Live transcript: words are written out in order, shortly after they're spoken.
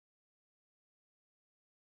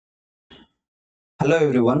Hello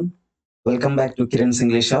everyone, welcome back to Kiran's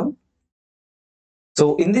English Hub.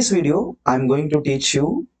 So in this video, I'm going to teach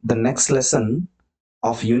you the next lesson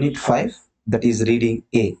of Unit 5, that is Reading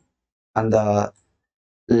A. And the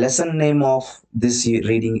lesson name of this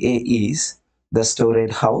Reading A is The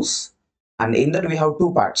Storeyed House. And in that we have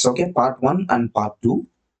two parts, okay, part 1 and part 2.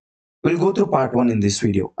 We'll go through part 1 in this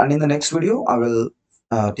video. And in the next video, I will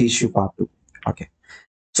teach you part 2. Okay.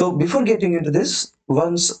 So before getting into this,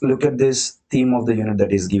 once look at this theme of the unit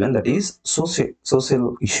that is given, that is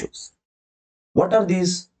social issues. What are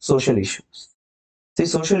these social issues? See,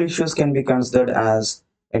 social issues can be considered as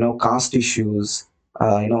caste issues,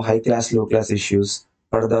 high class, low class issues,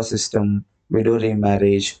 parda system, widow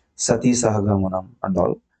remarriage, sati sahagamanam, and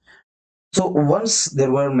all. So once there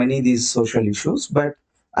were many these social issues, but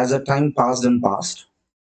as the time passed and passed,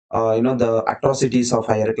 the atrocities of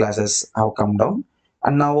higher classes have come down,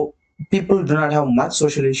 and now people do not have much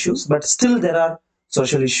social issues, but still there are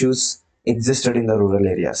social issues existed in the rural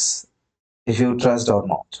areas, if you trust or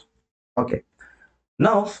not. Okay,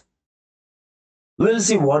 now we'll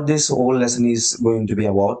see what this whole lesson is going to be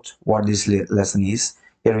about, what this lesson is.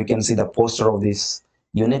 Here we can see the poster of this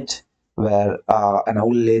unit where an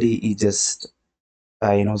old lady is just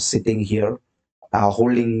sitting here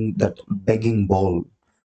holding that begging bowl.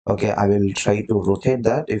 Okay, I will try to rotate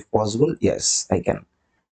that if possible. Yes, I can.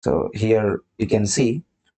 So here you can see,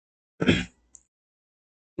 you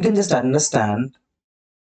can just understand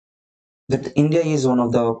that India is one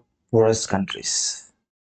of the poorest countries.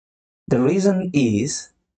 The reason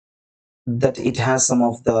is that it has some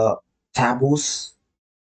of the taboos,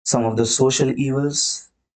 some of the social evils,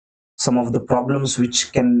 some of the problems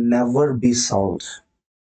which can never be solved.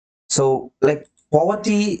 So, like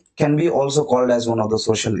poverty can be also called as one of the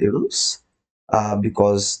social evils,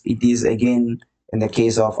 because it is again in the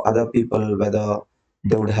case of other people whether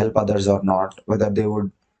they would help others or not, whether they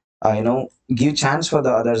would give chance for the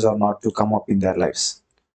others or not to come up in their lives.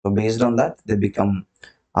 So based on that, they become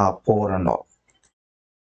poor and all.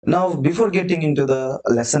 Now, before getting into the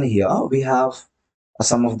lesson here, we have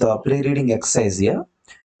some of the pre-reading exercise here.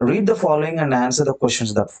 Read the following and answer the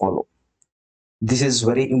questions that follow. This is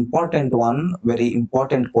very important one, very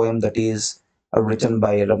important poem that is written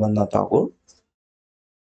by Rabindranath Tagore,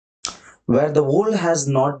 where the world has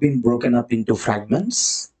not been broken up into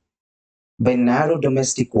fragments by narrow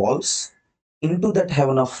domestic walls. Into that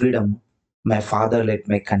heaven of freedom, my father let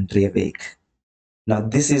my country awake. Now,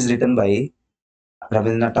 this is written by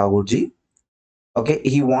Rabindranath Tagore ji. Okay,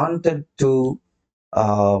 he wanted to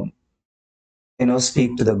uh,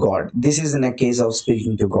 speak to the God. This is in a case of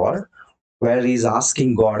speaking to God, where he's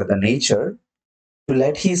asking God, the nature, to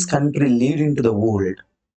let his country lead into the world.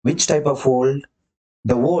 Which type of world?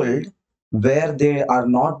 The world where they are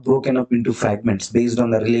not broken up into fragments based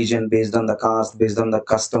on the religion, based on the caste, based on the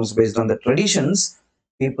customs, based on the traditions.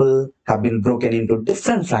 People have been broken into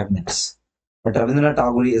different fragments. But Rabindranath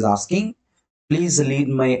Tagore is asking, please lead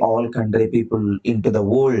my all country people into the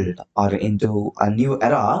world or into a new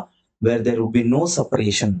era where there will be no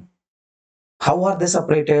separation. How are they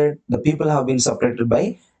separated? The people have been separated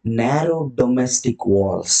by narrow domestic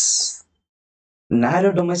walls.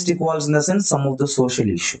 Narrow domestic walls in the sense some of the social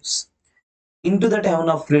issues. Into the town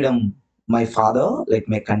of freedom, my father let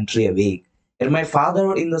my country awake. And my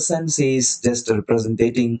father, in the sense, is just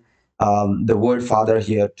representing the word father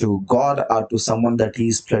here to God or to someone that he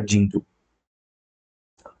is pledging to.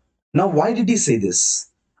 Now, why did he say this?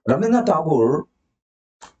 Rabindranath Tagore,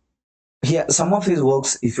 here, some of his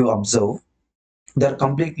works, if you observe, they're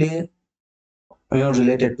completely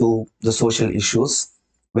related to the social issues,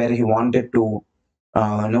 where he wanted to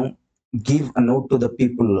uh, you know give a note to the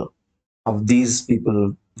people of these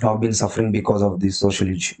people who have been suffering because of these social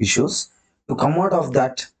issues, to come out of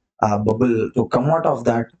that bubble, to come out of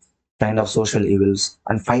that kind of social evils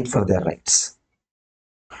and fight for their rights.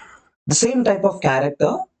 The same type of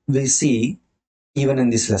character we see even in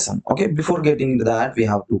this lesson. Okay, before getting into that, we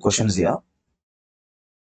have two questions here.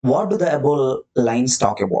 What do the above lines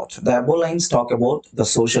talk about? The above lines talk about the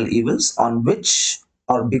social evils on which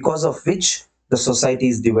or because of which the society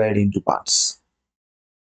is divided into parts.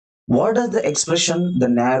 What does the expression the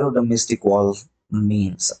narrow domestic wall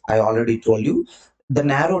means? I already told you. The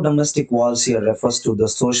narrow domestic walls here refers to the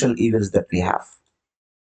social evils that we have.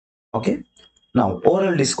 Okay. Now,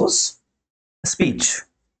 oral discourse, speech.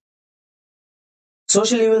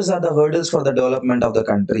 Social evils are the hurdles for the development of the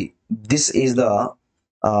country. This is the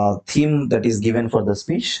theme that is given for the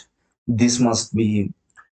speech. This must be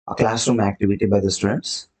a classroom activity by the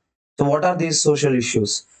students. So, what are these social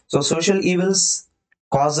issues? So, social evils,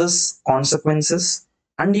 causes, consequences,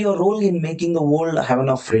 and your role in making the world a heaven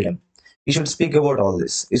of freedom. He should speak about all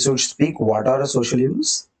this. He should speak what are the social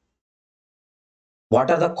evils, what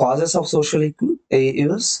are the causes of social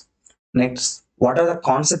evils, next, what are the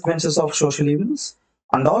consequences of social evils,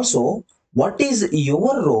 and also, what is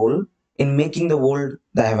your role in making the world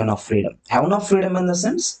the heaven of freedom? Heaven of freedom in the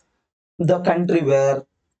sense, the country where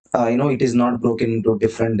it is not broken into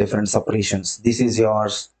different separations. This is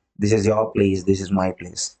yours, this is your place, this is my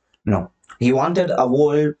place. No, he wanted a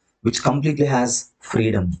world which completely has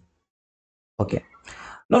freedom. Okay,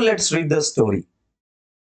 now let's read the story.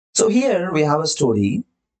 So here we have a story.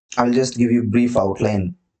 I'll just give you a brief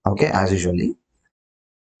outline, okay, as usually.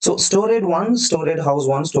 So storage 1, storage house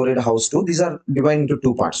 1, storage house 2, these are divided into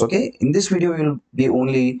two parts, okay. In this video we will be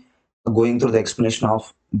only going through the explanation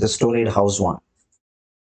of the storage house 1.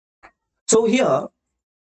 So here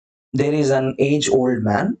there is an age-old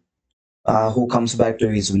man who comes back to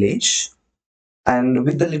his village, and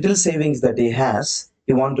with the little savings that he has,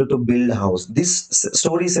 he wanted to build a house. This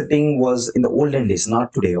story setting was in the olden days,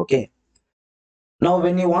 not today, okay. Now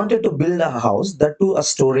when he wanted to build a house, that too a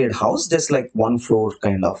storage house, just like one floor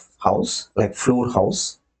kind of house, like floor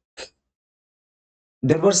house,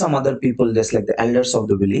 there were some other people, just like the elders of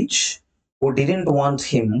the village, who didn't want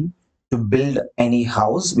him to build any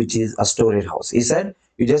house which is a storage house. He said,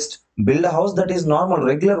 you just build a house that is normal,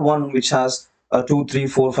 regular one, which has two, three,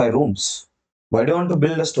 four, five rooms. Why do you want to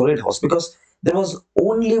build a storage house? Because there was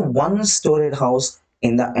only one storage house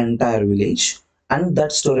in the entire village, and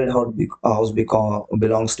that storage house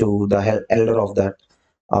belongs to the elder of that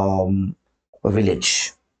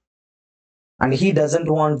village, and he doesn't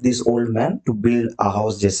want this old man to build a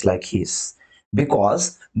house just like his,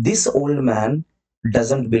 because this old man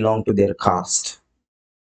doesn't belong to their caste.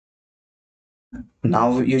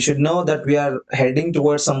 Now you should know that we are heading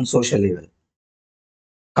towards some social evil.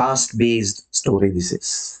 Caste based story this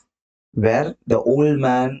is, where the old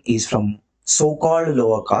man is from so-called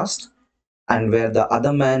lower caste, and where the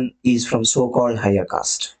other man is from so-called higher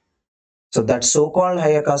caste. So that so-called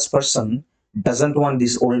higher caste person doesn't want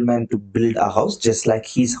this old man to build a house just like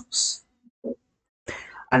his house.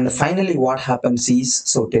 And finally, what happens is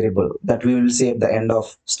so terrible that we will see at the end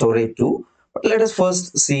of story 2. But let us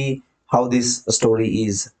first see how this story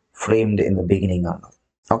is framed in the beginning.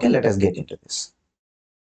 Okay, let us get into this.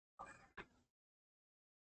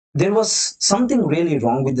 There was something really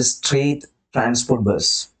wrong with the straight transport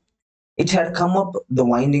bus. It had come up the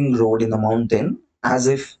winding road in the mountain as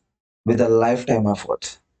if with a lifetime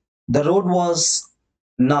effort. The road was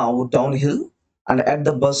now downhill, and at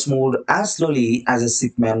the bus moved as slowly as a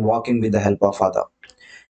sick man walking with the help of other.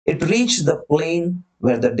 It reached the plain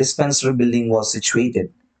where the dispensary building was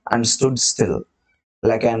situated and stood still,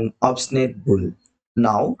 like an obstinate bull.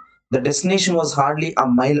 Now, the destination was hardly a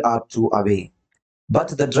mile or two away,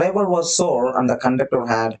 but the driver was sore and the conductor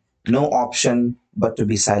had no option but to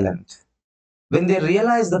be silent. When they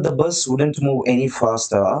realized that the bus wouldn't move any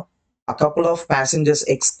faster, a couple of passengers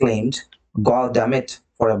exclaimed, God damn it,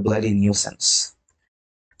 for a bloody nuisance.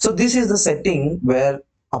 So, this is the setting where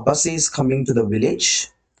a bus is coming to the village,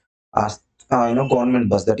 uh, government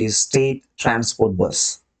bus, that is state transport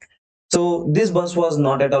bus. So this bus was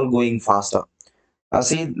not at all going faster.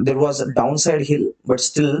 See, there was a downside hill, but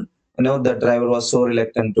still, the driver was so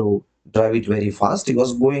reluctant to drive it very fast. He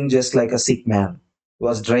was going just like a sick man. He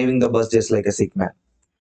was driving the bus just like a sick man.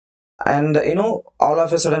 And all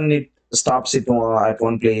of a sudden it stops it at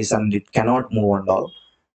one place and it cannot move and all.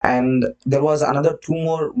 And there was another two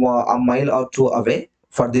more a mile or two away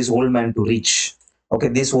for this old man to reach. Okay,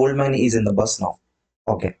 this old man is in the bus now.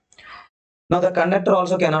 Okay, now the conductor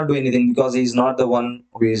also cannot do anything because he's not the one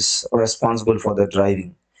who is responsible for the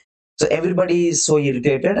driving. So everybody is so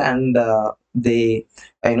irritated, and they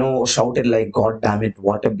shouted like, God damn it,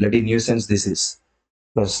 what a bloody nuisance this is.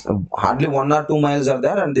 Because hardly 1 or 2 miles are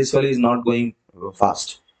there, and this one is not going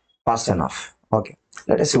fast enough. Okay,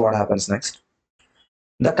 let us see what happens next.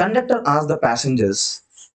 The conductor asked the passengers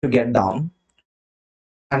to get down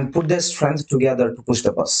and put their strength together to push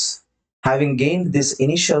the bus. Having gained this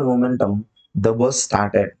initial momentum, the bus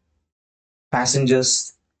started.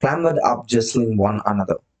 Passengers clambered up, jostling one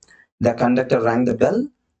another. The conductor rang the bell,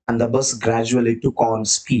 and the bus gradually took on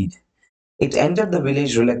speed. It entered the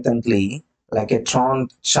village reluctantly, like a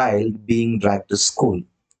truant child being dragged to school.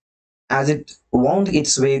 As it wound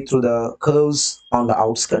its way through the curves on the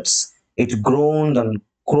outskirts, it groaned and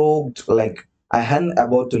croaked like a hen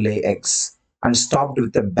about to lay eggs, and stopped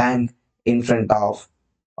with a bang in front of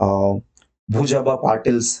uh, Bhujaba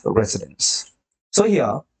Patil's residence. So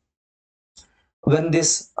here, when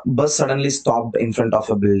this bus suddenly stopped in front of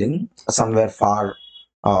a building somewhere far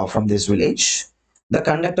from this village, The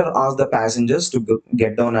conductor asked the passengers to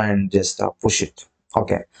get down and just push it.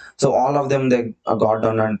 Okay, so all of them, they got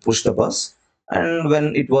down and pushed the bus, and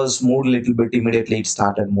when it was moved a little bit, immediately it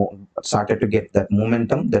started to get that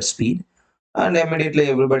momentum, that speed, and immediately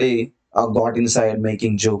everybody got inside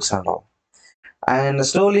making jokes and all. And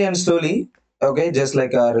slowly, okay, just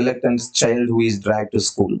like a reluctant child who is dragged to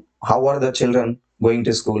school. How are the children going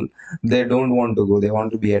to school? They don't want to go, they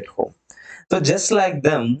want to be at home. So just like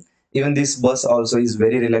them, even this bus also is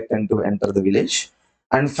very reluctant to enter the village.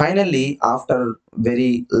 And finally, after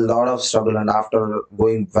very lot of struggle and after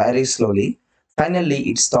going very slowly, finally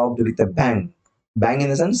it stopped with a bang. Bang in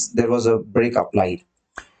the sense there was a brake applied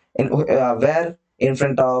in where in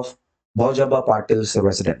front of Bojaba Patil's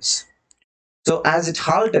residence. So as it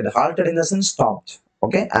halted in the sense stopped.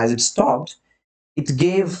 Okay, as it stopped, it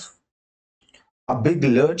gave a big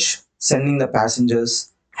lurch, sending the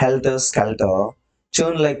passengers helter skelter,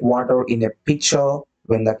 churn like water in a pitcher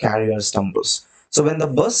when the carrier stumbles. So when the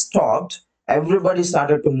bus stopped, everybody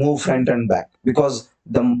started to move front and back because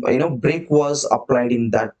the brake was applied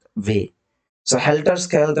in that way. So helter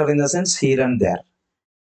skelter in the sense here and there.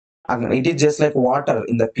 And it is just like water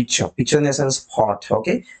in the pitcher in the sense pot.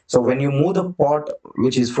 Okay, so when you move the pot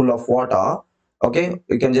which is full of water, okay,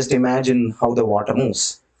 you can just imagine how the water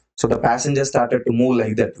moves. So the passengers started to move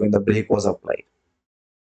like that when the brake was applied.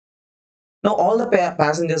 Now all the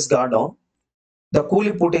passengers got down. The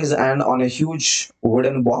coolie put his hand on a huge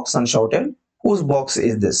wooden box and shouted, "Whose box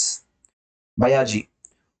is this?" Bayaji,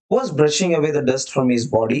 who was brushing away the dust from his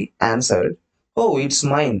body, answered, "Oh, it's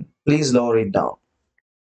mine. Please lower it down."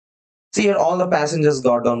 See here, all the passengers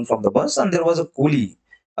got down from the bus, and there was a coolie.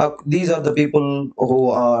 These are the people who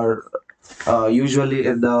are usually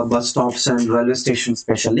at the bus stops and railway stations,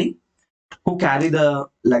 especially, who carry the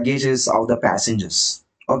luggages of the passengers.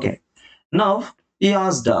 Okay. Now he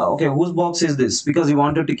asked, okay, whose box is this? Because he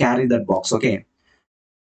wanted to carry that box. Okay.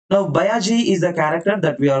 Now Bayaji is the character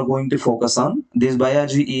that we are going to focus on. This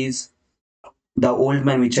Bayaji is the old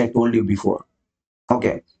man which I told you before.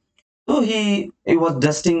 Okay. So he was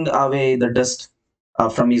dusting away the dust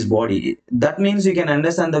from his body. That means you can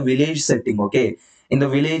understand the village setting. Okay, in the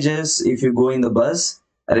villages, if you go in the bus,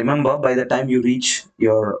 remember by the time you reach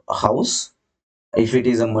your house, if it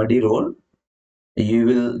is a muddy road, you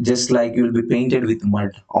will just like you will be painted with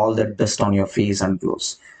mud, all that dust on your face and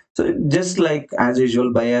clothes. So just like as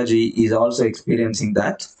usual, Bayaji is also experiencing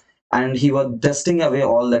that, and he was dusting away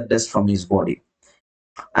all that dust from his body.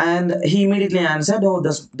 And he immediately answered, "Oh,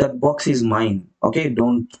 that box is mine. Okay,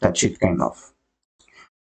 don't touch it," kind of.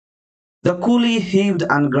 The coolie heaved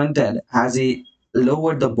and grunted as he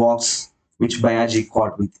lowered the box, which Bayaji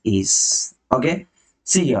caught with ease. Okay,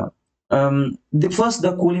 see here.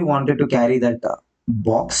 The coolie wanted to carry that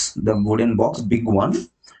box, the wooden box, big one.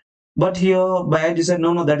 But here Bayaji said,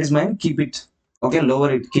 "No, no, that is mine. Keep it. Okay,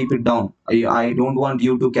 lower it. Keep it down. I don't want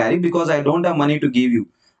you to carry because I don't have money to give you.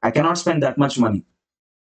 I cannot spend that much money."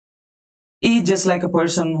 He's just like a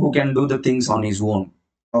person who can do the things on his own.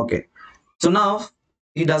 Okay, so now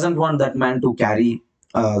he doesn't want that man to carry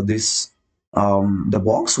this the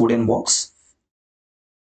box, wooden box,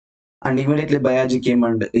 and immediately Bayaji came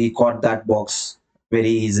and he caught that box very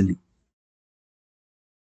easily.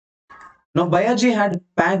 Now Bayaji had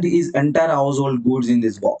packed his entire household goods in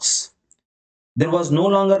this box. There was no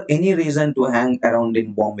longer any reason to hang around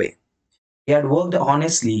in Bombay. He had worked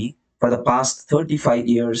honestly for the past 35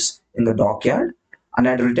 years in the dockyard and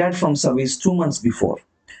had retired from service 2 months before.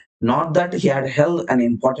 Not that he had held an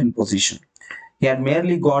important position. He had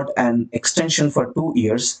merely got an extension for 2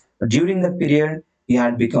 years. During that period, he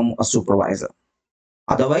had become a supervisor.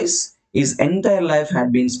 Otherwise, his entire life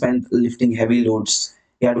had been spent lifting heavy loads.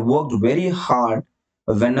 He had worked very hard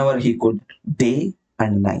whenever he could, day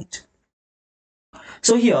and night.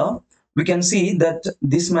 So here we can see that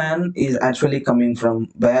this man is actually coming from,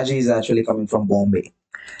 Bayaji is actually coming from Bombay.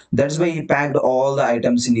 That's why he packed all the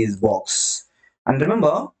items in his box. And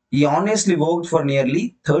remember, he honestly worked for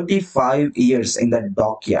nearly 35 years in that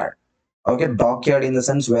dockyard. Okay, dockyard in the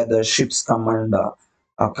sense where the ships come and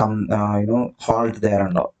halt there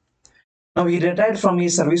and all. Now he retired from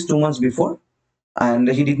his service 2 months before, and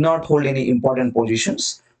he did not hold any important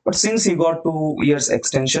positions. But since he got 2 years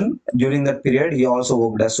extension during that period, he also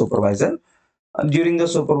worked as supervisor. During the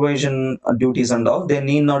supervision duties and all, they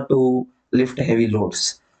need not to lift heavy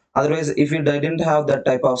loads. Otherwise, if you didn't have that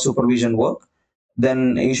type of supervision work,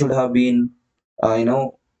 then you should have been,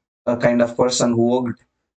 a kind of person who worked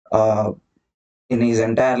in his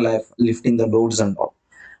entire life lifting the loads and all.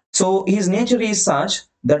 So his nature is such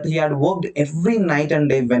that he had worked every night and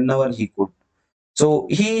day whenever he could. So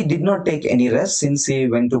he did not take any rest since he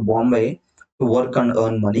went to Bombay to work and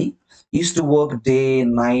earn money. He used to work day,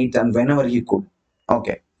 night, and whenever he could.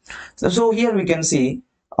 Okay. So here we can see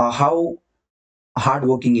how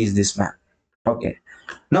hardworking is this man. Okay.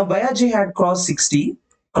 Now Bayaji had crossed 60.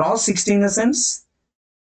 Crossed 60 in the sense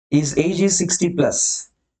his age is 60 plus,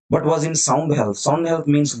 but was in sound health. Sound health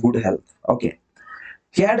means good health. Okay.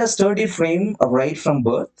 He had a sturdy frame right from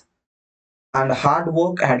birth, and hard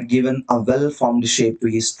work had given a well-formed shape to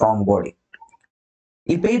his strong body.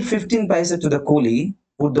 He paid 15 paisa to the coolie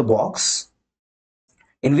for the box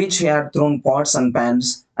in which he had thrown pots and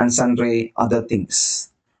pans and sundry other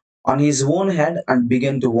things on his own head and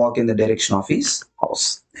began to walk in the direction of his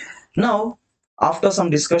house. Now, after some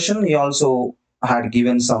discussion, he also had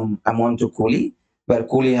given some amount to coolie, where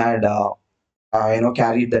coolie had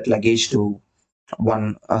carried that luggage to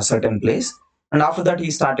one certain place, and after that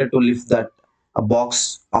he started to lift that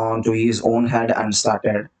box onto his own head and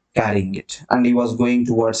started carrying it, and he was going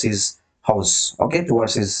towards his house. Okay,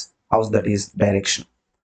 towards his house, that is direction.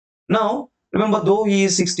 Now remember, though he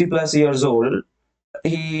is 60 plus years old,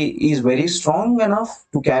 he is very strong enough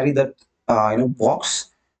to carry that box,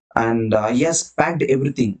 and he has packed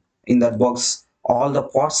everything in that box, all the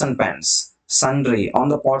pots and pans, sundry on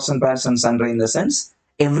the pots and pans and sundry, in the sense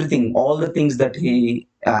everything, all the things that he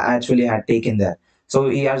actually had taken there. So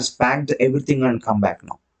he has packed everything and come back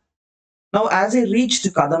now. Now as he reached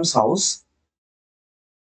Kadam's house,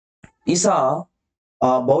 he saw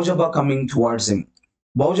Baujaba coming towards him.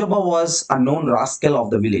 Baujaba was a known rascal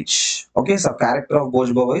of the village. Okay, so character of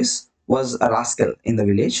Baujaba was a rascal in the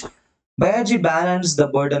village. Bayaji balanced the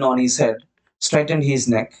burden on his head, straightened his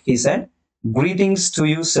neck. He said, "Greetings to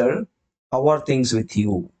you, sir. How are things with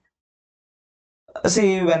you?"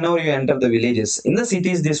 See, whenever you enter the villages, in the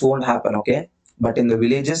cities this won't happen, okay? But in the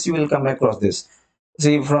villages you will come across this.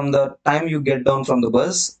 See, from the time you get down from the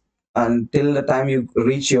bus until the time you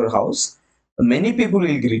reach your house, many people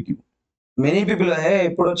will greet you. Many people are, hey,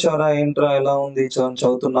 ఎప్పుడు వచ్చావరా ఏంట్రా ఎలా ఉంది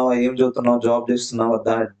చదువుతున్నావా ఏం చదువుతున్నావు job చేస్తున్నావా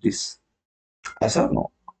that this. I said no.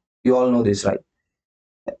 You all know this, right?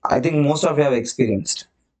 I think most of you have experienced.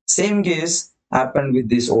 Same case happened with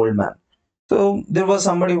this old man. So there was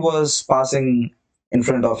somebody who was passing in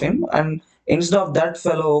front of him, and instead of that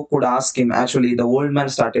fellow could ask him, actually the old man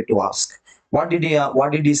started to ask. What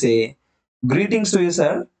did he say? Greetings to you,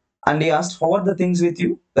 sir. And he asked, how are the things with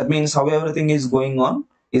you? That means how everything is going on.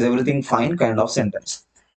 Is everything fine? Kind of sentence.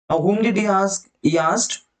 Now whom did he ask? He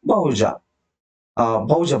asked Bahujaba.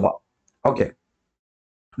 Okay.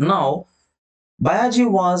 Now Bayaji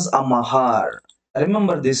was a Mahar.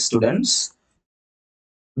 Remember this, students.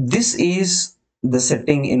 This is the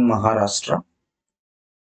setting in Maharashtra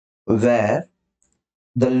where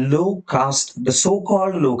the low caste, the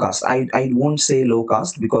so-called low caste, I won't say low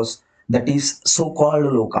caste because that is so-called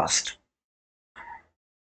low caste.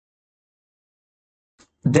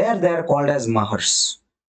 There they are called as Mahars.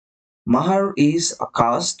 Mahar is a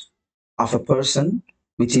caste of a person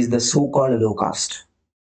which is the so-called low caste,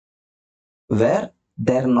 where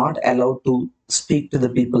they're not allowed to speak to the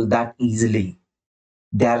people that easily.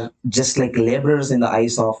 They are just like laborers in the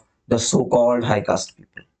eyes of the so-called high caste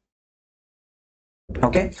people.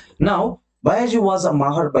 Okay, now Bayaji was a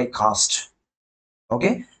Mahar by caste.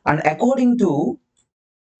 Okay, and according to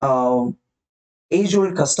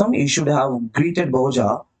age-old custom, you should have greeted Bhoja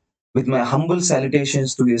with my humble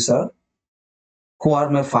salutations to you, sir, who are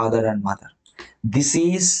my father and mother. This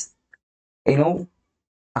is,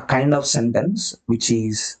 a kind of sentence which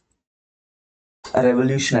is a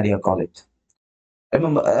revolutionary, I call it.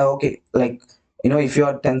 Remember, okay, like, if you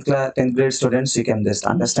are 10th grade students, you can just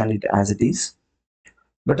understand it as it is.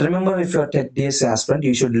 But remember, if you are 10th DSC aspirant,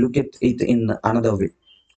 you should look at it in another way.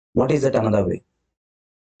 What is that another way?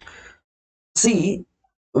 See,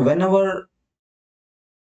 whenever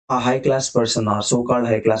a high class person or so-called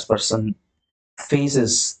high class person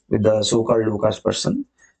faces with the so-called low caste person,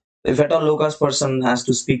 if at all low caste person has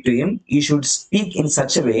to speak to him, he should speak in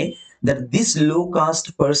such a way that this low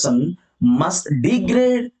caste person must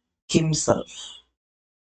degrade himself.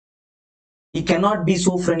 He cannot be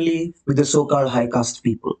so friendly with the so-called high caste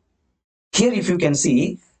people. Here, if you can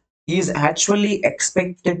see, he is actually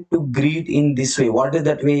expected to greet in this way. What is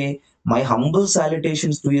that way? My humble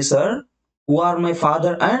salutations to you, sir, who are my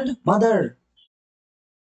father and mother.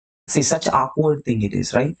 See, such awkward thing it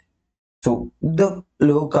is, right? So the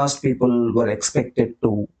low caste people were expected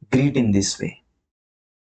to greet in this way.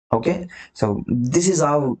 Okay, so this is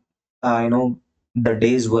how the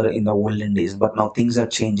days were in the olden days, but now things are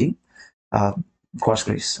changing. God's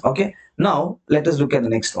grace. Okay, now let us look at the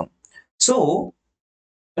next one. So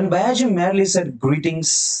when Bayaji merely said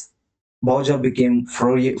greetings, Bauja became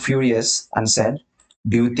furious and said,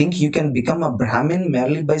 Do you think you can become a Brahmin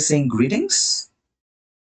merely by saying greetings?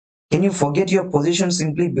 Can you forget your position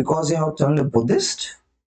simply because you have turned a Buddhist?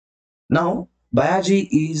 Now, Bayaji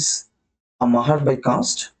is a Mahar by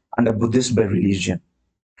caste and a Buddhist by religion.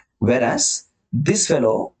 Whereas this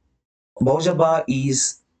fellow, Bhaujaba,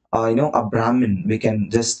 is a Brahmin. We can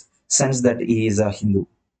just sense that he is a Hindu.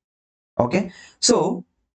 Okay, so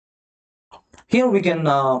here we can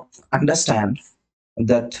understand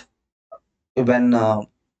that when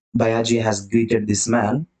Bayaji has greeted this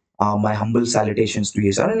man, my humble salutations to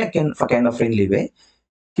you, sir, in a kind of friendly way.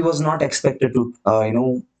 He was not expected to,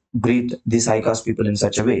 greet these high caste people in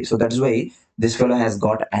such a way. So that's why this fellow has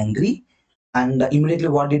got angry, and immediately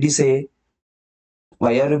what did he say?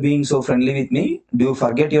 Why are you being so friendly with me? Do you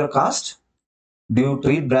forget your caste? Do you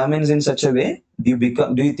treat Brahmins in such a way? Do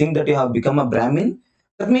you think that you have become a Brahmin?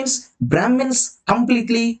 That means Brahmins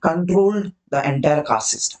completely controlled the entire caste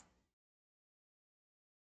system.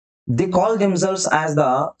 They call themselves as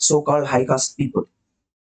the so-called high caste people,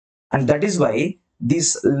 and that is why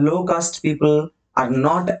these low caste people are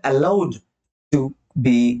not allowed to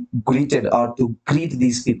be greeted or to greet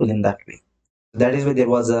these people in that way. That is why there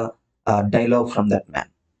was a dialogue from that man.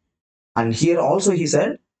 And here also he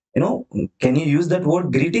said, can you use that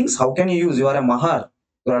word greetings? How can you use? You are a Mahar,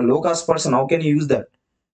 you are a low caste person. How can you use that?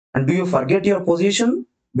 And do you forget your position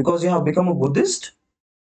because you have become a Buddhist?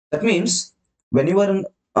 That means when you were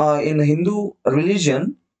in Hindu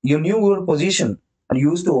religion, you knew your position and you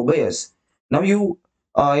used to obey us. Now you,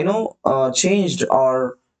 changed,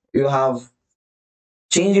 or you have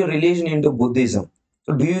changed your religion into Buddhism.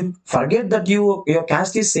 So do you forget that your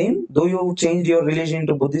caste is same though you changed your religion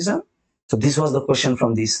into Buddhism? So this was the question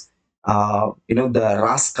from this, the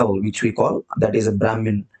rascal which we call, that is a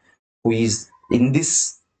Brahmin, who is in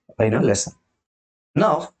this, lesson.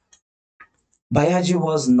 Now Bayaji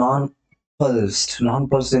was non-pulsed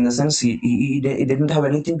in the sense he didn't have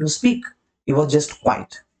anything to speak. He was just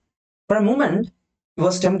quiet. For a moment, he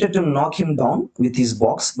was tempted to knock him down with his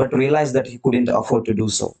box, but realized that he couldn't afford to do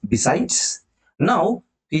so. Besides, now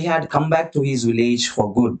he had come back to his village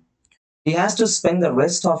for good. He has to spend the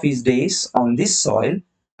rest of his days on this soil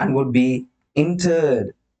and would be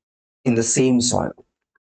interred in the same soil.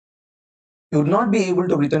 He would not be able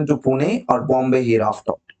to return to Pune or Bombay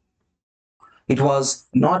hereafter. It was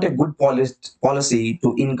not a good policy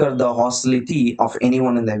to incur the hostility of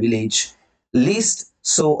anyone in the village, least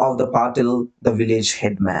so of the Patil, the village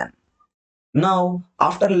headman. Now,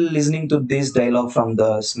 after listening to this dialogue from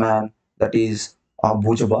this man, that is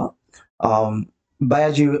Bhujaba, um,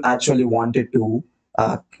 Bayaji actually wanted to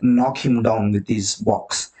knock him down with his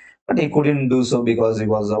box, but he couldn't do so because he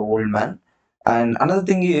was an old man. And another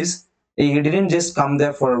thing is, he didn't just come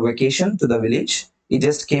there for a vacation to the village. He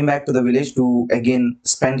just came back to the village to again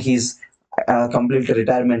spend his complete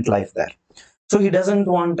retirement life there. So he doesn't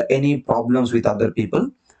want any problems with other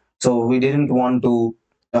people. So we didn't want to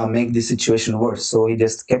make the situation worse. So he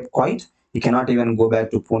just kept quiet. He cannot even go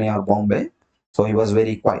back to Pune or Bombay. So he was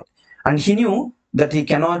very quiet, and he knew that he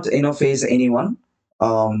cannot, face anyone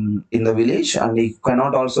in the village, and he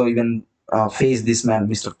cannot also even face this man,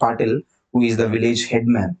 Mr. Patil, who is the village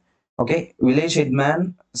headman. Okay, village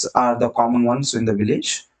headmen are the common ones in the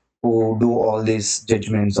village who do all these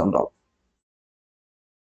judgments and all.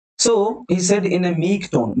 So he said in a meek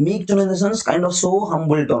tone in the sense kind of so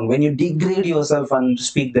humble tone. When you degrade yourself and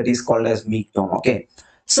speak, that is called as meek tone. Okay,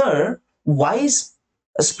 sir, why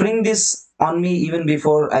spring this on me even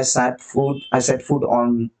before I set foot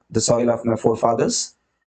on the soil of my forefathers?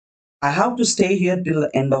 I have to stay here till the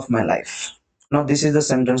end of my life. Now this is the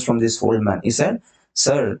sentence from this old man. He said,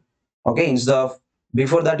 sir, okay, instead of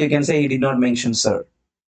before that you can say he did not mention sir.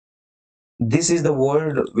 This is the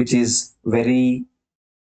word which is very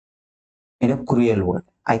cruel word,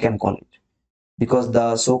 I can call it, because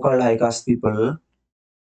the so-called high caste people,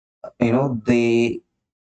 they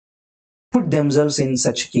put themselves in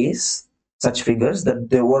such figures that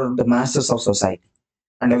they were the masters of society,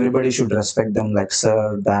 and everybody should respect them like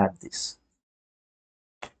sir, that, this.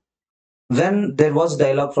 When there was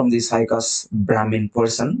dialogue from this high caste Brahmin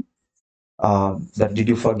person, that did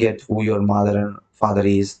you forget who your mother and father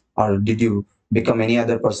is, or did you become any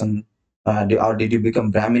other person, or did you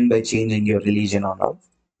become Brahmin by changing your religion or not?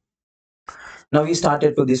 Now he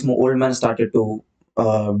started to this old man started to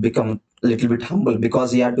become a little bit humble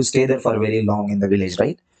because he had to stay there for very long in the village,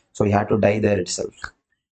 right? So he had to die there itself.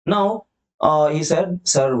 Now he said,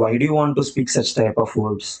 sir, why do you want to speak such type of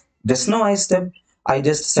words? Just now I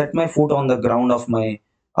just set my foot on the ground of my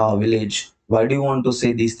village. Why do you want to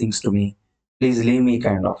say these things to me? Please leave me,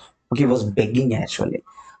 kind of. Okay, he was begging actually.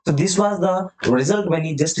 So this was the result when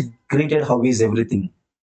he just greeted how is everything.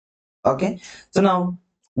 Okay. So now,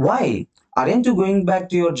 why aren't you going back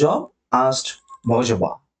to your job? Asked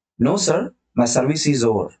Bojaba. No, sir. My service is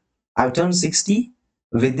over. I've turned 60.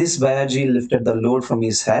 With this, Bayaji lifted the load from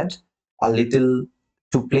his head a little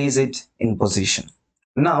to place it in position.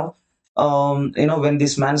 Now, when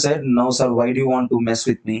this man said, "No, sir, why do you want to mess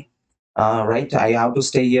with me? Right? I have to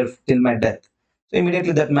stay here till my death." So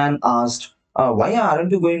immediately that man asked, "Why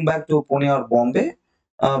aren't you going back to Pune or Bombay?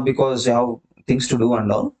 Because you have things to do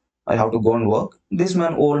and all. I have to go and work." This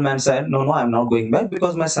old man said, "No, no, I'm not going back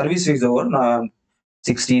because my service is over. Now I'm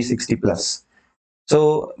 60 plus."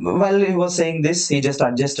 So while he was saying this, he just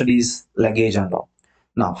adjusted his luggage and all.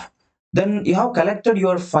 Now, then you have collected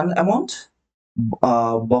your fund amount.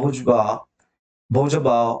 Bhojaba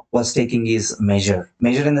was taking his measure.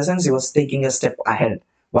 Measure in the sense he was taking a step ahead.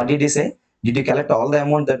 What did he say? Did you collect all the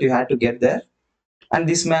amount that you had to get there? And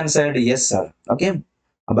this man said, "Yes, sir." Okay.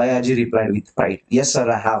 Abayaji replied with pride, "Yes, sir,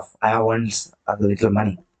 I have. I have earned a little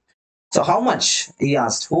money." So how much? He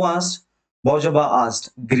asked. Who asked? Bojaba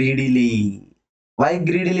asked greedily. Why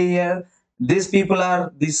greedily here? These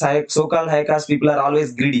so-called high caste people are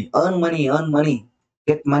always greedy. Earn money,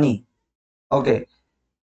 get money. Okay.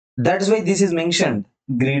 That's why this is mentioned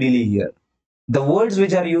greedily here. The words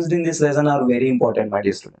which are used in this lesson are very important, my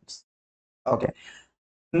dear students. Okay.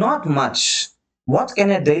 Not much. What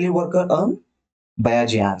can a daily worker earn?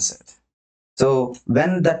 Bayaji answered. So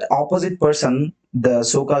when that opposite person, the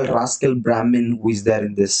so-called rascal Brahmin who is there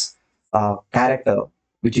in this character,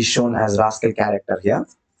 which is shown as rascal character here,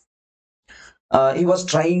 he was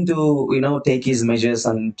trying to take his measures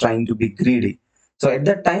and trying to be greedy. So at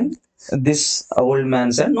that time, this old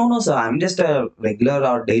man said, "No, no, sir, I'm just a regular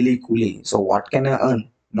or daily coolie. So what can I earn?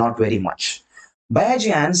 Not very much."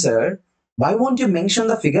 Bayaji answered, "Why won't you mention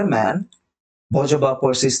the figure, man?" Bojaba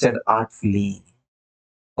persisted artfully.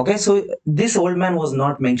 Okay, so this old man was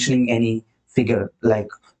not mentioning any figure like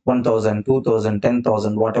 1,000, 2,000,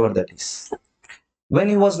 10,000, whatever that is. When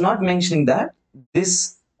he was not mentioning that,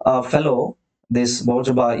 this fellow, this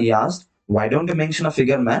Bojaba, he asked, "Why don't you mention a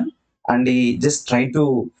figure, man?" And he just tried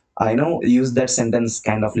to, use that sentence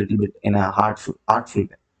kind of little bit in a artful way.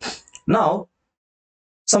 Now,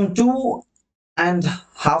 some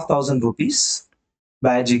 2,500 rupees,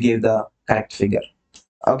 Bayaji gave the correct figure.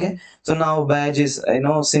 Okay, so now Bayaji is,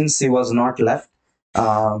 since he was not left,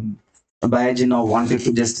 Bayaji now wanted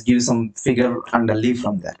to just give some figure and leave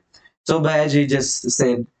from there. So Bayaji just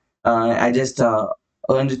said, I just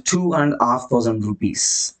earned 2,500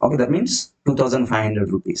 rupees. Okay, that means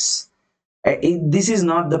 2,500 rupees. This is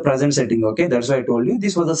not the present setting. Okay, that's why I told you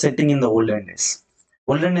this was the setting in the olden days.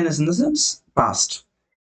 Olden days in the sense past.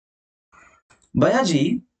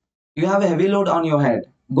 Bayaji, you have a heavy load on your head.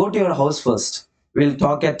 Go to your house first. We'll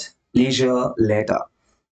talk at leisure later.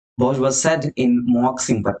 Bosch was said in mock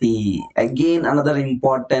sympathy. Again, another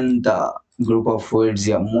important group of words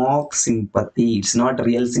here. Mock sympathy. It's not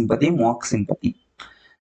real sympathy, mock sympathy.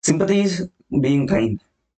 Sympathy is being kind.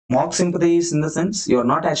 Mock sympathy is in the sense you're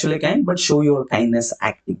not actually kind, but show your kindness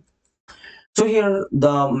acting. So here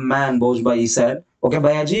the man, Bojbai, said, "Okay,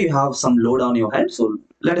 Bayaji, you have some load on your head. So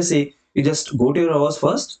let us say you just go to your house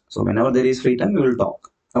first. So whenever there is free time, we will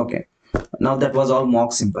talk." Okay. Now that was all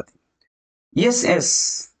mock sympathy. "Yes,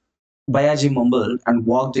 yes," Bayaji mumbled and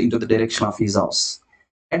walked into the direction of his house.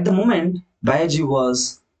 At the moment, Bayaji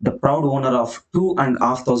was the proud owner of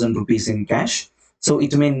 2,500 rupees in cash, so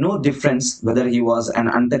it made no difference whether he was an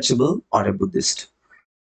untouchable or a Buddhist.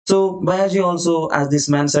 So Bayaji also, as this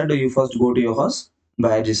man said, "You first go to your house."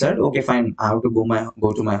 Bayaji said, "Okay, fine, I have to go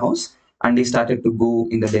to my house," and he started to go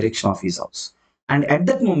in the direction of his house. And at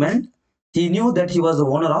that moment, he knew that he was the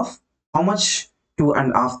owner of how much?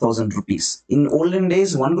 2,500 rupees. In olden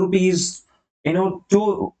days, 1 rupee is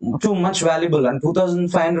too much valuable, and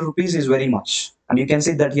 2,500 rupees is very much. And you can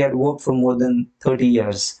see that he had worked for more than 30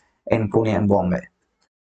 years in Pune and Bombay.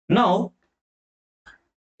 Now,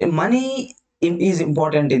 money is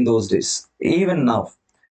important in those days. Even now,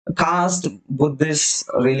 caste, Buddhist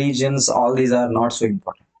religions, all these are not so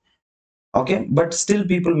important. Okay, but still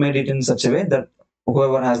people made it in such a way that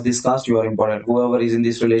whoever has this caste, you are important. Whoever is in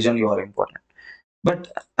this religion, you are important.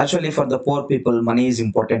 But actually, for the poor people, money is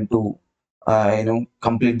important to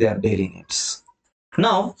complete their daily needs.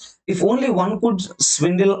 Now, if only one could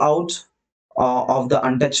swindle out of the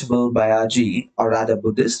untouchable Bayaji, or rather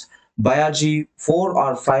Buddhist, Bayaji 4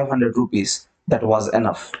 or 500 rupees, that was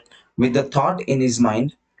enough. With the thought in his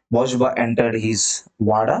mind, Bojba entered his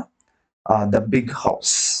Wada, the big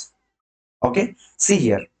house. Okay, see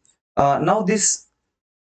here. Now this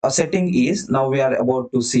setting is, now we are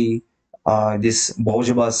about to see this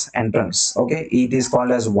Baujaba's entrance. Okay, it is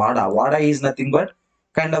called as Wada. Wada is nothing but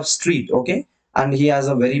kind of street. Okay, and he has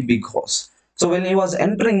a very big house. So when he was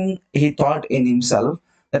entering, he thought in himself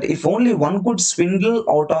that if only one could swindle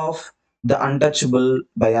out of the untouchable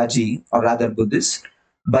Bayaji, or rather Buddhist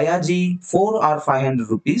Bayaji, 4 or 500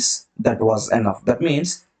 rupees, that was enough. That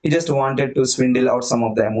means he just wanted to swindle out some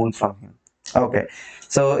of the amount from him. Okay,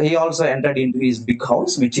 so he also entered into his big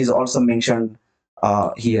house, which is also mentioned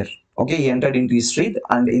here. Okay, he entered into his street,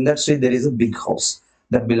 and in that street there is a big house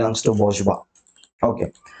that belongs to Bojba.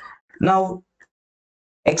 Okay, now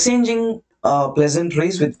exchanging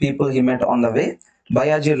pleasantries with people he met on the way,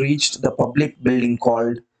 Bayaji reached the public building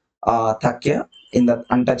called Takya in the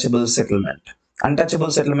untouchable settlement. Untouchable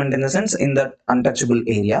settlement in the sense, in that untouchable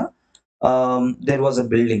area, there was a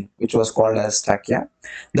building which was called as Takya.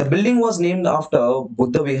 The building was named after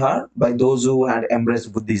Buddha Vihar by those who had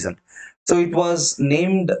embraced Buddhism. So it was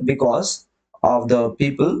named because of the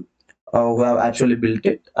people who have actually built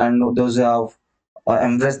it, and those who have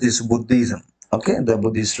embraced this Buddhism. Okay, the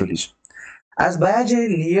Buddhist religion. As Bayaji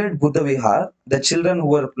neared Buddha Vihar, the children who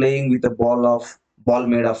were playing with a ball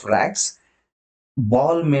made of rags.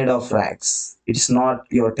 Ball made of rags. It's not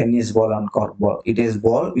your tennis ball and cork ball. It is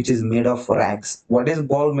ball which is made of rags. What is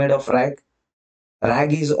ball made of rag?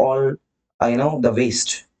 Rag is all the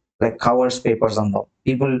waste, like covers, papers, and all.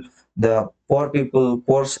 The poor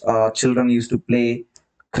children used to play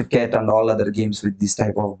cricket and all other games with this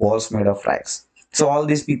type of balls made of rags. So all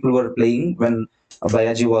these people were playing when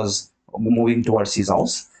Bayaji was moving towards his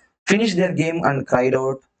house, finished their game and cried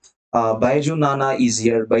out, Baiju Nana is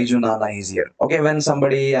here, Baiju Nana is here. Okay, when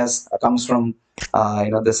somebody has comes from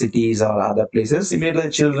the cities or other places, immediately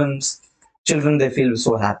children, they feel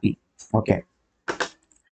so happy. Okay,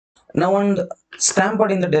 now and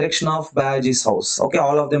stamped in the direction of Bayaji's house. Okay,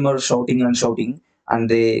 all of them are shouting and shouting, and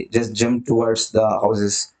they just jump towards the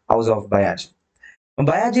house of Bayaji.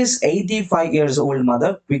 Bayaji's 85 years old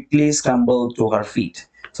mother quickly scrambled to her feet.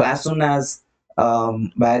 So as soon as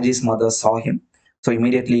Bayaji's mother saw him, so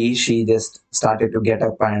immediately she just started to get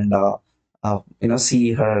up and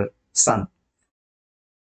see her son.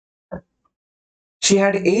 She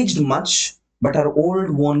had aged much, but her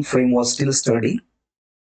old worn frame was still sturdy,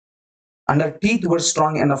 and her teeth were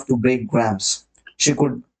strong enough to break grams. She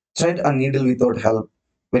could thread a needle without help.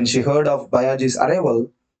 When she heard of Bayaji's arrival,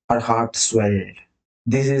 her heart swelled.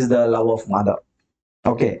 This is the love of mother.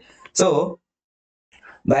 Okay, so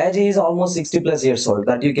Bayaji is almost 60 plus years old,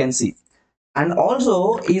 that you can see. And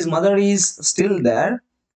also, his mother is still there,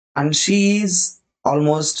 and she is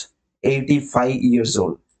almost 85 years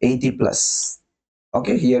old, 80 plus.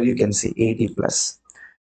 Okay, here you can see 80 plus.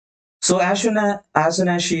 So as soon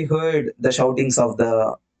as she heard the shoutings of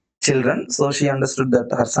the children, so she understood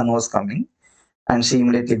that her son was coming, and she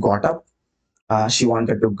immediately got up. She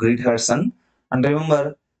wanted to greet her son, and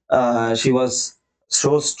remember, she was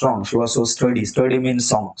so strong. She was so sturdy. Sturdy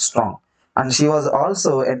means strong, and she was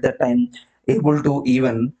also at that time able to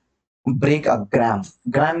even break a gram.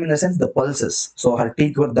 Gram in the sense the pulses. So her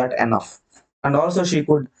teeth were that enough, and also she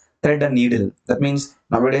could thread a needle. That means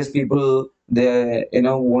nowadays people, they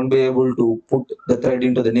won't be able to put the thread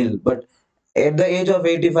into the needle. But at the age of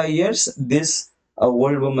 85 years, this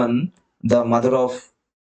old woman, the mother of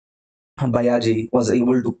Bayaji, was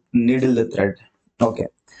able to needle the thread. Okay.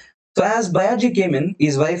 So as Bayaji came in,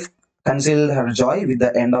 his wife concealed her joy with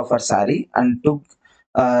the end of her sari and took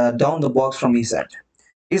down the box from his head.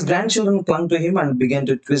 His grandchildren clung to him and began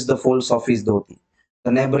to twist the folds of his dhoti.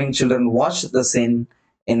 The neighboring children watched the scene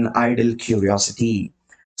in idle curiosity.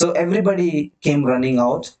 So everybody came running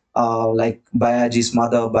out, like Bayaji's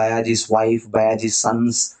mother, Bayaji's wife, Bayaji's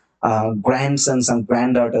sons, grandsons and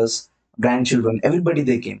granddaughters, grandchildren. Everybody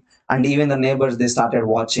they came, and even the neighbors, they started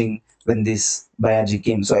watching when this Bayaji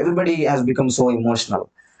came. So everybody has become so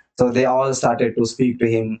emotional. So they all started to speak to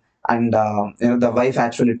him, and the wife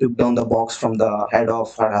actually took down the box from the head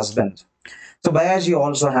of her husband. So Bayaji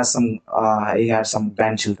also has he had some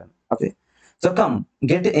grandchildren. Okay, so come,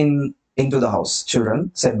 get into the house,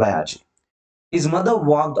 children, said Bayaji. His mother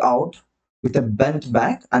walked out with a bent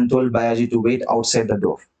back and told Bayaji to wait outside the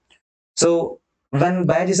door. So when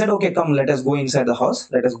Bayaji said, okay, come, let us go inside the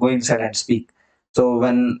house, let us go inside and speak. So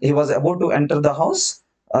when he was about to enter the house,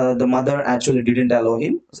 the mother actually didn't allow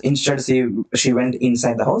him. Instead, she went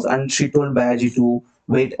inside the house and she told Bayaji to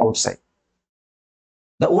wait outside.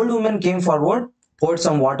 The old woman came forward, poured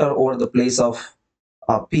some water over the place of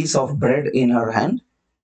a piece of bread in her hand,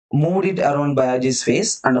 moved it around Bayaji's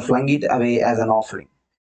face, and flung it away as an offering.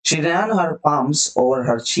 She ran her palms over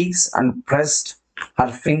her cheeks and pressed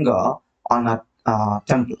her finger on her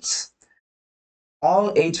temples.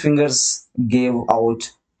 All 8 fingers gave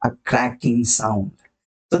out a cracking sound.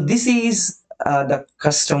 So this is the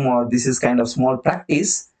custom, or this is kind of small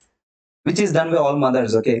practice which is done by all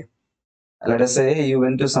mothers. Okay, let us say you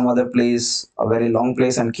went to some other place, a very long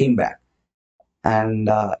place, and came back, and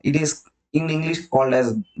it is in English called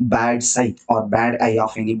as bad sight or bad eye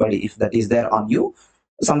of anybody. If that is there on you,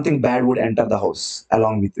 something bad would enter the house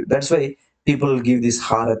along with you. That's why people give this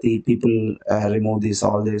harati, people remove this,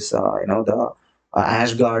 all this, the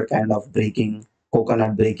ash guard kind of breaking,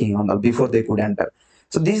 coconut breaking on the, before they could enter.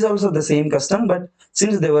 So this is also the same custom, but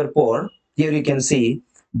since they were poor, here you can see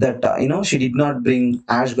that she did not bring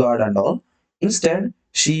ash guard and all. Instead,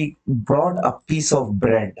 she brought a piece of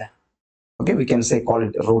bread. Okay, we can say call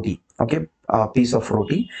it roti. Okay, a piece of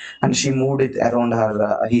roti, and she moved it around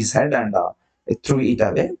his head, and threw it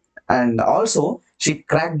away. And also she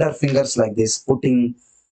cracked her fingers like this, putting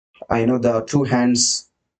the two hands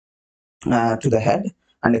to the head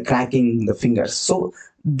and cracking the fingers. So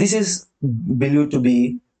this is believed to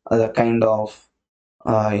be the kind of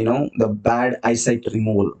the bad eyesight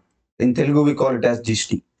removal. In Telugu we call it as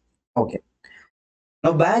jishti. Okay.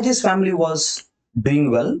 Now, Baj's family was doing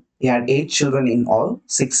well. He had 8 children in all,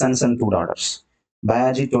 6 sons and 2 daughters.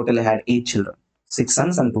 Bayaji totally had 8 children, 6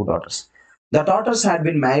 sons and 2 daughters. The daughters had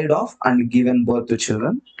been married off and given birth to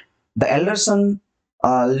children. The elder son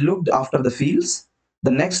looked after the fields.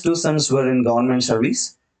 The next 2 sons were in government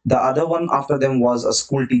service. The other one after them was a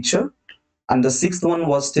school teacher, and the sixth one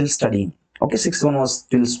was still studying. Okay, sixth one was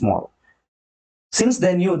still small. Since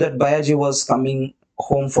they knew that Bayaji was coming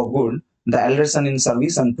home for good, the elder son in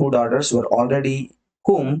service and 2 daughters were already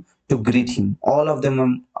home to greet him. All of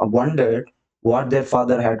them wondered what their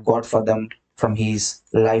father had got for them from his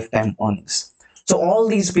lifetime earnings. So all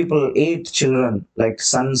these people, 8 children, like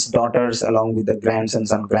sons, daughters, along with the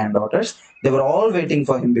grandsons and granddaughters, they were all waiting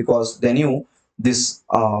for him because they knew this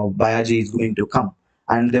Bayaji is going to come,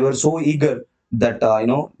 and they were so eager that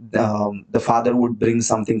the father would bring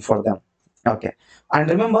something for them. Okay. And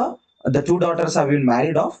remember, the 2 daughters have been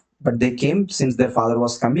married off, but they came since their father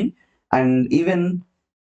was coming. And even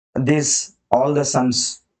this, all the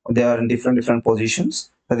sons, they are in different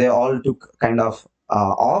positions. So they all took kind of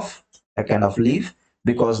off, a kind of leave,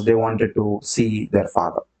 because they wanted to see their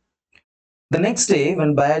father. The next day,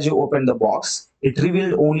 when Bayaji opened the box, it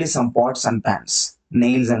revealed only some pots and pans,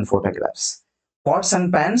 nails and photographs. Pots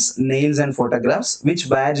and pans, nails and photographs, which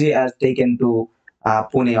Bayaji had taken to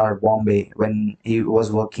Pune or Bombay when he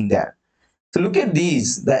was working there. So look at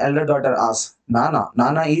these. The elder daughter asked, Nana,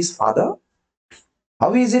 Nana is father?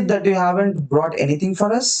 How is it that you haven't brought anything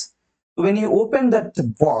for us? When you opened that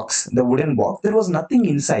box, the wooden box, there was nothing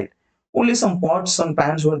inside. Only some pots and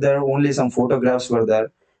pans were there, only some photographs were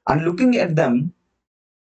there. And looking at them,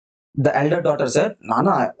 the elder daughter said,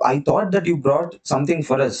 Nana, I thought that you brought something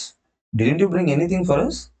for us. Didn't you bring anything for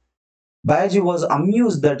us? Bayaji was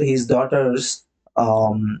amused that his daughters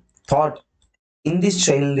thought in this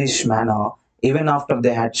childish manner, even after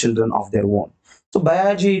they had children of their own. So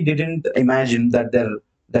Bayaji didn't imagine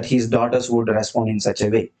that his daughters would respond in such a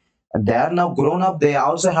way. They are now grown up, they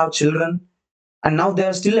also have children, and now they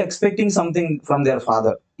are still expecting something from their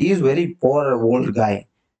father. He is very poor old guy.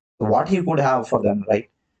 What he could have for them, right?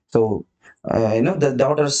 So the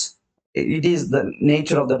daughters, it is the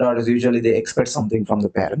nature of the daughters, usually they expect something from the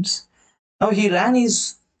parents. Now he ran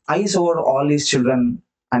his eyes over all his children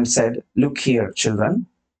and said, look here, children,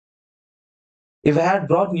 if I had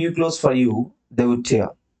brought new clothes for you, they would tear.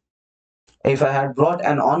 If I had brought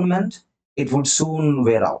an ornament, it would soon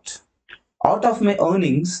wear out of my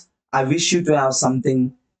earnings, I wish you to have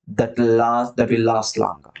something that will last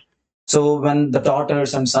longer. So when the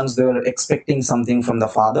daughters and sons, they were expecting something from the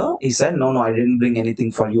father, he said, no, no, I didn't bring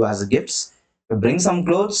anything for you as gifts. If I bring some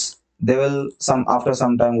clothes, they will some after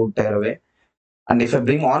some time would tear away. And if I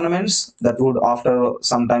bring ornaments, that would after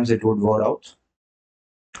sometimes it would wear out.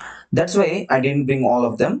 That's why I didn't bring all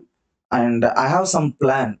of them. And I have some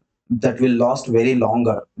plan that will last very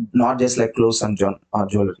longer, not just like clothes and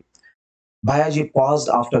jewelry. Bayaji paused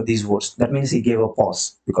after these words. That means he gave a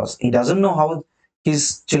pause because he doesn't know how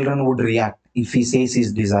his children would react if he says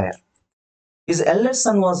his desire. His eldest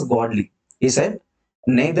son was godly. He said,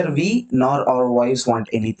 neither we nor our wives want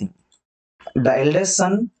anything. The eldest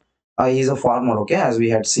son, he is a farmer, okay, as we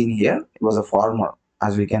had seen here. He was a farmer.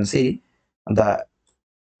 As we can see, the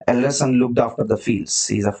eldest son looked after the fields.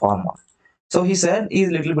 He is a farmer. So he said, he is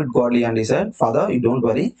a little bit godly, and he said, Father, you don't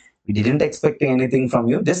worry. We didn't expect anything from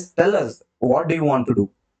you. Just tell us, what do you want to do?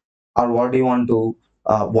 Or what do you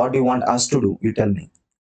want us to do? You tell me.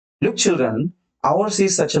 Look, children, ours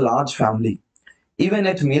is such a large family. Even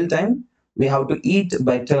at mealtime, We have to eat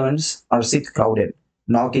by turns or sit crowded,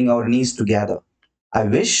 knocking our knees together. I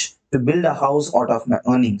wish to build a house out of my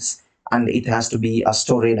earnings, and it has to be a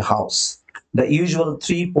storage house. The usual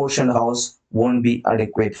three-portion house won't be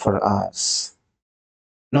adequate for us.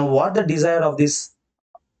 Now, what the desire of this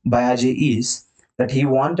Bayaji is that he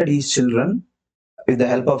wanted his children, with the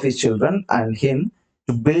help of his children and him,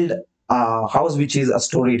 to build a house which is a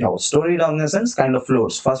storied house. Storied in the sense kind of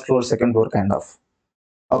floors, first floor, second floor, kind of.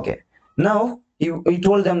 Okay. Now he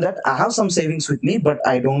told them that I have some savings with me, but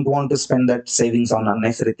I don't want to spend that savings on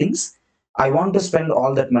unnecessary things. I want to spend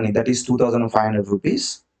all that money, that is 2,500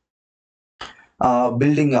 rupees,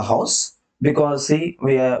 building a house, because see,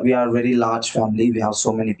 we are very large family. We have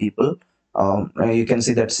so many people. You can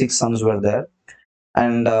see that six sons were there,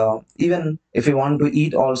 and even if we want to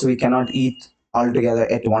eat also, we cannot eat all together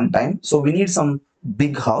at one time, so we need some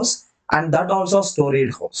big house, and that also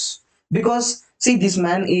storage house. Because see, this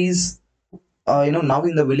man is now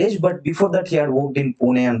in the village, but before that he had worked in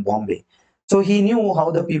Pune and Bombay, so he knew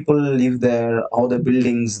how the people live there, how the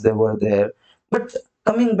buildings they were there. But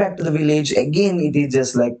coming back to the village again, it is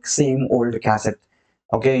just like same old cassette.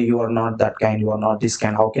 Okay, you are not that kind, you are not this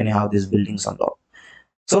kind, how can you have these buildings and all?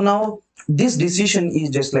 So now this decision is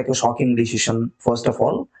just like a shocking decision, first of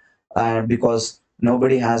all, because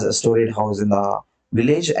nobody has a storage house in the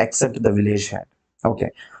village except the village head. Okay.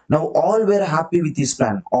 Now all were happy with this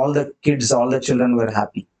plan. All the kids, all the children were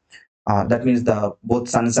happy. That means the both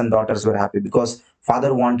sons and daughters were happy because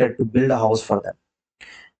father wanted to build a house for them.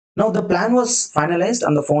 Now the plan was finalized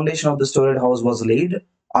and the foundation of the storage house was laid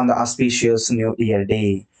on the auspicious New Year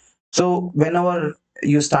day. So whenever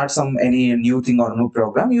you start some any new thing or new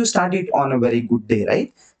program, you start it on a very good day,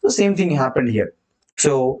 right? So same thing happened here.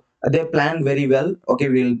 So they planned very well. Okay,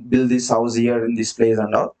 we'll build this house here in this place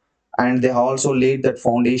and all, and they also laid that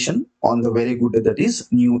foundation on the very good day, that is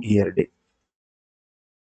New Year day.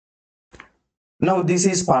 Now this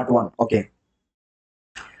is part 1. Okay.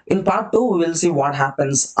 In part 2, we will see what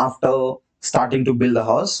happens after starting to build the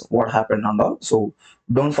house, what happened and all. So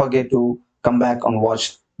don't forget to come back and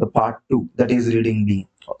watch the part 2, that is reading B.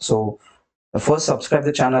 So first subscribe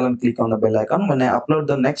the channel and click on the bell icon. When I upload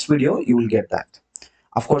the next video, you will get that.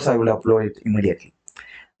 Of course, I will upload it immediately.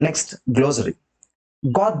 Next, glossary.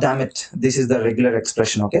 God damn it, this is the regular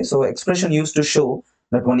expression. Okay, so expression used to show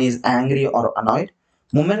that one is angry or annoyed.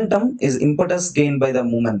 Momentum is impetus gained by the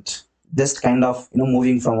movement, just kind of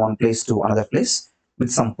moving from one place to another place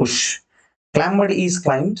with some push. Clambered is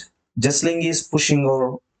climbed, justling is pushing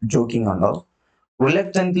or joking on all.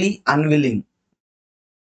 Reluctantly unwilling.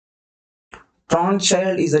 Truant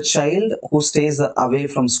child is a child who stays away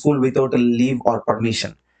from school without a leave or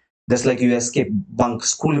permission, just like you escape bunk,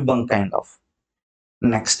 school bunk kind of.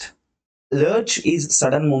 Next, lurch is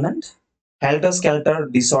sudden movement. Helter skelter,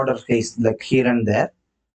 disorder, haste, like here and there.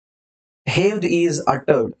 Haved is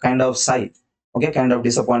uttered, kind of sigh. Okay, kind of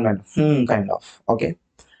disappointment. Kind of. Okay.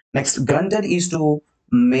 Next, grunted is to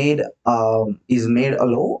made a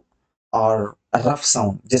low or a rough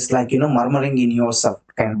sound, just like murmuring in yourself,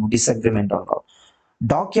 kind of disagreement or all.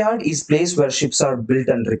 Dockyard is place where ships are built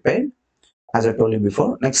and repaired, as I told you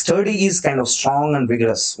before. Next, sturdy is kind of strong and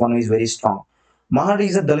vigorous. One is very strong. Mahar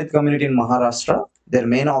is a Dalit community in Maharashtra. Their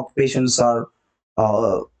main occupations are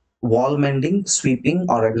uh, wall mending, sweeping,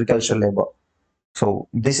 or agricultural labor. So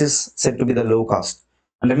this is said to be the low caste.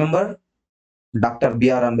 And remember, Dr.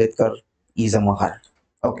 B.R. Ambedkar is a Mahar.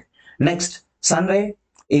 Okay. Next, Sunray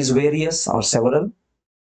is various or several.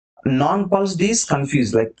 Non-pulsed is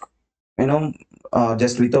confused, like you know,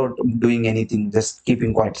 just without doing anything, just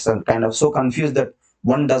keeping quiet, so kind of so confused that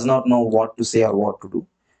one does not know what to say or what to do.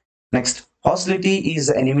 Next, hostility is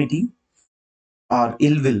enmity or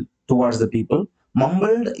ill will towards the people.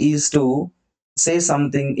 Mumbled is to say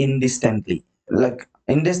something indistinctly, like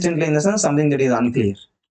indistinctly in the sense something that is unclear.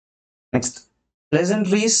 Next,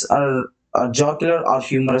 pleasantries are jocular or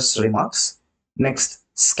humorous remarks. Next,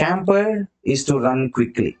 scampered is to run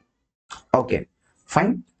quickly. Okay,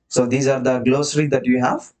 fine. So these are the glossary that you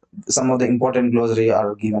have. Some of the important glossary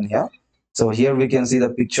are given here. So here we can see the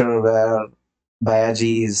picture where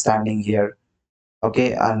Bayaji is standing here.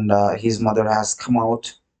 Okay, and his mother has come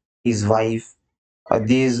out, his wife.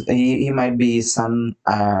 These he might be his son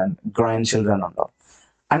and grandchildren and all.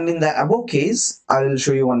 And in the above case, I will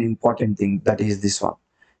show you one important thing, that is this one.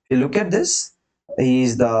 If you look at this, he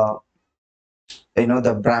is the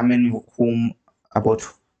the Brahmin whom about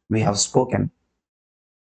we have spoken,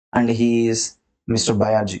 and he is Mr.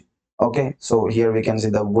 Bayaji. Okay, so here we can see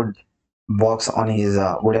the box on his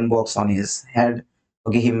wooden box on his head.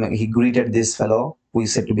 Okay, he greeted this fellow who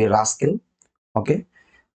is said to be a rascal. Okay,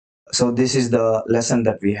 so this is the lesson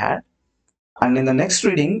that we had. And in the next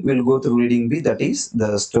reading, we'll go through reading B, that is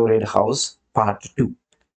the Storied House Part 2.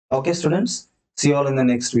 Okay, students, see you all in the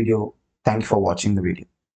next video. Thank you for watching the video.